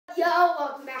Hello,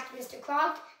 welcome back to Mr.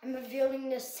 Croc. I'm revealing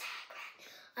the secret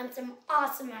on some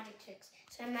awesome magic tricks.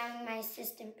 So I'm having my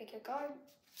assistant pick a card,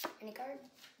 any card.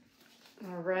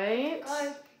 All right.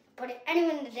 Card, put it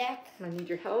anywhere in the deck. I need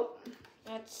your help.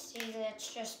 Let's see,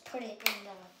 let's just put it in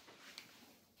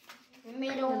the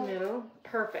middle. In the middle,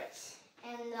 perfect.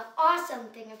 And the awesome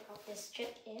thing about this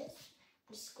trick is,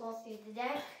 just scroll through the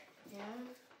deck, down,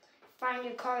 find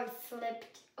your card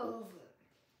flipped over.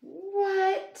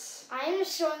 What? I am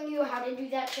showing you how to do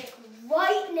that trick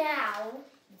right now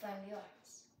in front of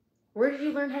yours. Where did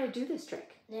you learn how to do this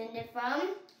trick? Learned it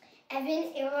from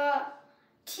Evaneratv.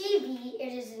 It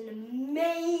is an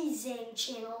amazing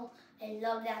channel. I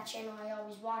love that channel. I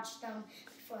always watch them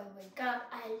before I wake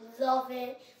up. I love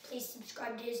it. Please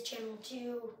subscribe to his channel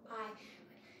too.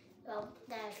 Well,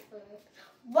 that's for it.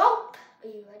 Whoa! Are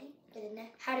you ready for the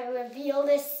next? How to reveal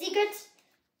this secret?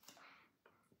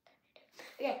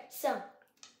 Okay, so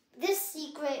this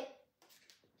secret,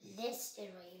 this is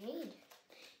what you need.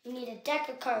 You need a deck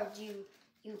of cards. You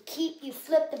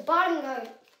flip the bottom card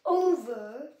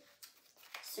over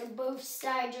so both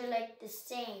sides are like the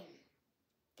same.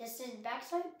 This is the back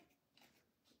side.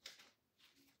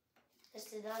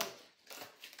 This is the other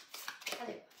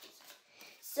side.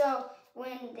 So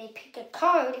when they pick a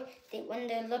card, when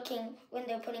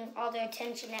they're putting all their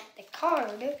attention at the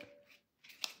card, they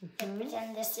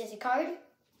pretend this is a card.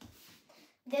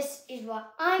 This is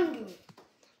what I'm doing.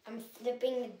 I'm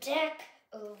flipping the deck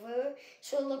over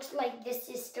so it looks like this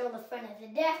is still the front of the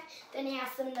deck. Then I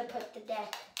ask them to put the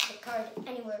card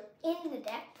anywhere in the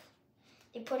deck.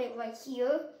 They put it right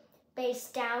here, face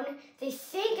down. They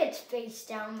think it's face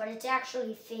down, but it's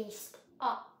actually face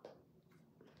up.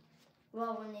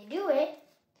 Well, when they do it,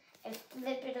 I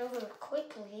flip it over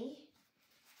quickly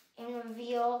and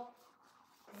reveal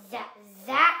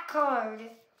that card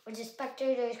was a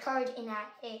spectator's card, and I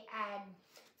had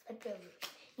flipped over.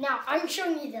 Now, I'm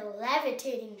showing you the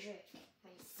levitating trick.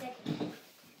 My second trick.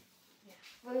 Now,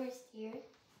 first here.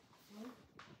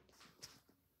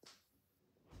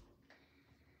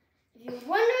 If you're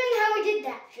wondering how I did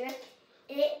that trick,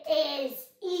 it is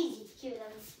easy. Here,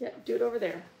 yeah, do it over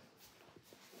there.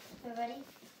 You ready?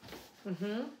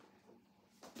 Mm-hmm.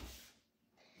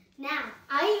 Now,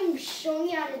 I am showing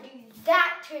you how to do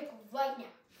that trick right now.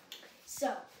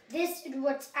 So, this is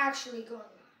what's actually going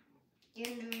on.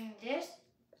 You're doing this.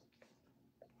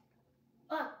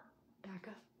 Back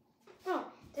up. No,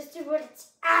 this is what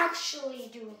it's actually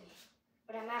doing.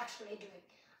 What I'm actually doing.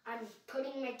 I'm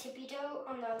putting my tippy toe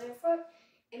on the other foot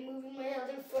and moving my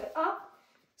other foot up.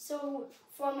 So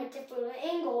from a different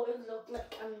angle, it looks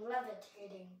like I'm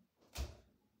levitating.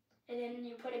 And then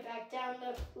you put it back down,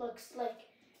 it looks like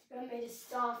I made a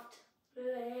soft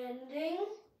landing.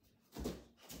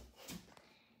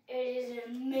 It is an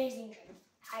amazing trick.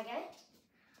 Hi guys,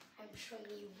 I'm showing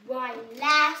you my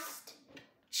last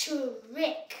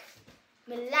trick.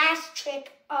 My last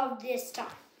trick of this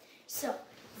time. So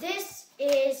this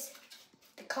is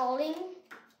the calling.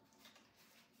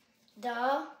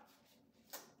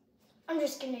 I'm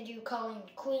just gonna do calling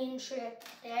the queen trick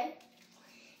today.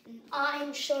 And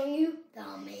I'm showing you the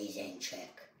amazing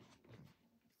trick.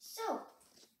 So,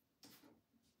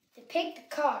 to pick the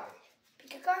card.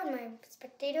 Pick a card, my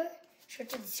spectator. Show it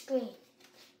to the screen.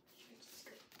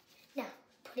 Now,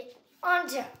 put it on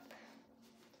top.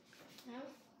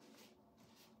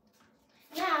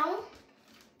 Now,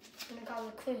 I'm gonna call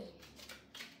the queen.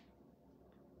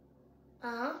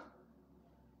 The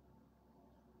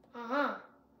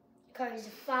card is a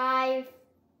 5.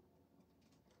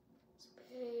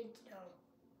 Spades, no.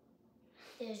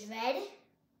 There's red.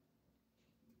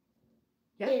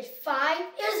 Yep. It is 5.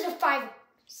 It is the 5.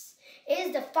 It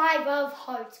is the 5 of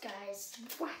hearts, guys.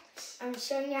 What? I'm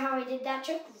showing you how I did that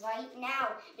trick right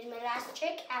now. It's my last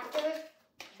trick after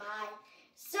bye.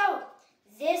 So,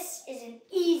 this is an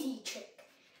easy trick.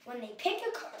 When they pick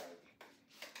a card,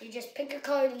 you just pick a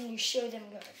card and you show them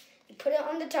cards. You put it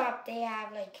on the top. They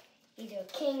have like either a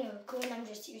king or a queen. I'm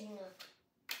just using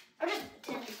I'm just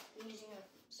pretending I'm using a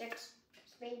 6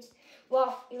 spades.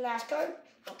 Well, your last card.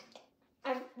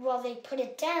 Well, they put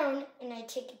it down and I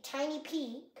take a tiny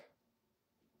peek.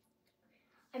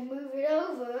 I move it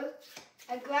over.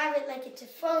 I grab it like it's a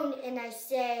phone and I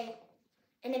say,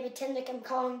 and I pretend like I'm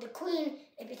calling the queen.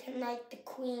 I pretend like the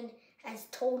queen has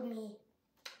told me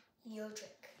your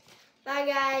trick. Bye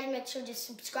guys, make sure to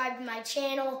subscribe to my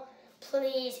channel.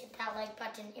 Please hit that like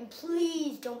button. And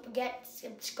please don't forget to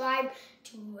subscribe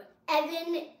to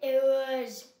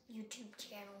Evaneratv YouTube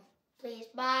channel. Please,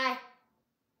 bye.